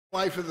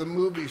Life of the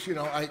movies, you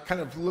know, I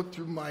kind of look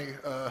through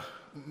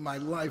my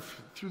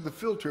life through the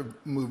filter of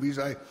movies.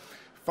 I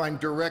find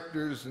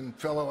directors and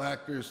fellow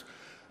actors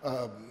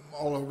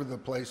all over the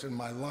place in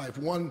my life.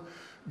 One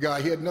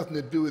guy, he had nothing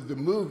to do with the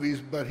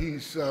movies, but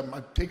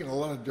I've taken a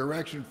lot of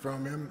direction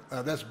from him.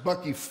 That's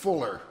Bucky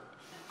Fuller.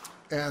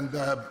 And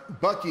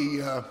Bucky,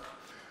 you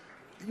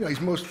know,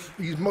 he's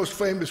most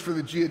famous for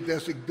the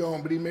geodesic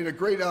dome, but he made a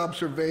great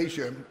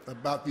observation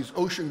about these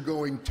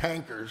ocean-going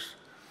tankers.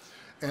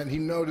 And he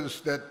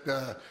noticed that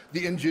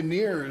the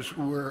engineers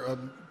were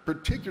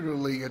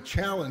particularly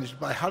challenged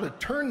by how to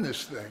turn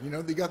this thing. You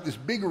know, they got this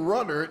big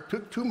rudder. It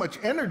took too much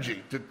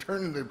energy to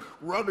turn the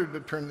rudder to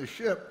turn the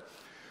ship.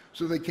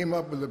 So they came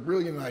up with a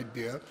brilliant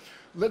idea.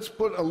 Let's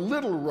put a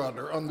little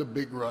rudder on the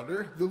big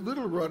rudder. The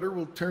little rudder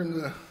will turn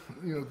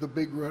the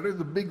big rudder.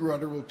 The big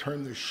rudder will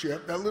turn the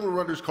ship. That little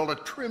rudder is called a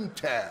trim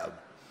tab.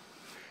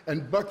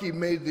 And Bucky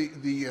made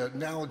the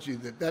analogy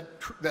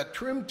that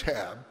trim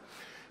tab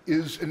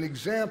is an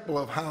example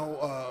of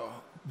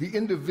how the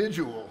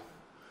individual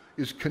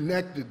is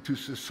connected to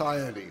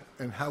society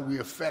and how we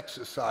affect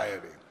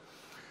society.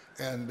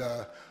 And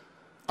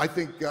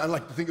I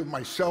like to think of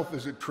myself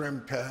as a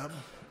trim tab,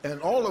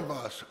 and all of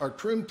us are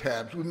trim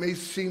tabs. We may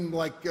seem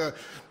like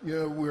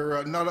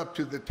we're not up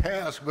to the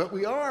task, but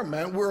we are,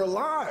 man. We're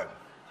alive.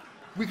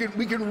 We can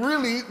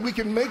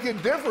make a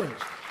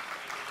difference.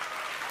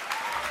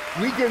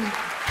 We can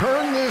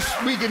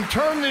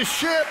turn this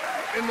ship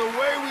in the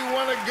way we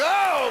want to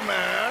go,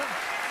 man,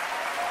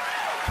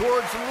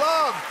 towards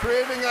love,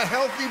 creating a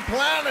healthy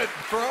planet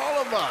for all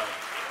of us.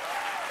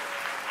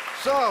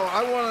 So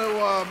I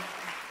want to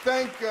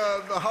thank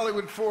the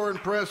Hollywood Foreign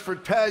Press for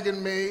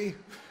tagging me,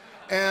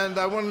 and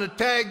I want to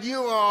tag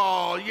you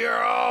all.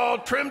 You're all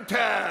trim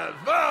tabs.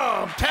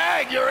 Boom,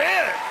 tag, you're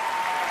it.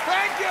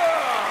 Thank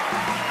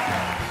you.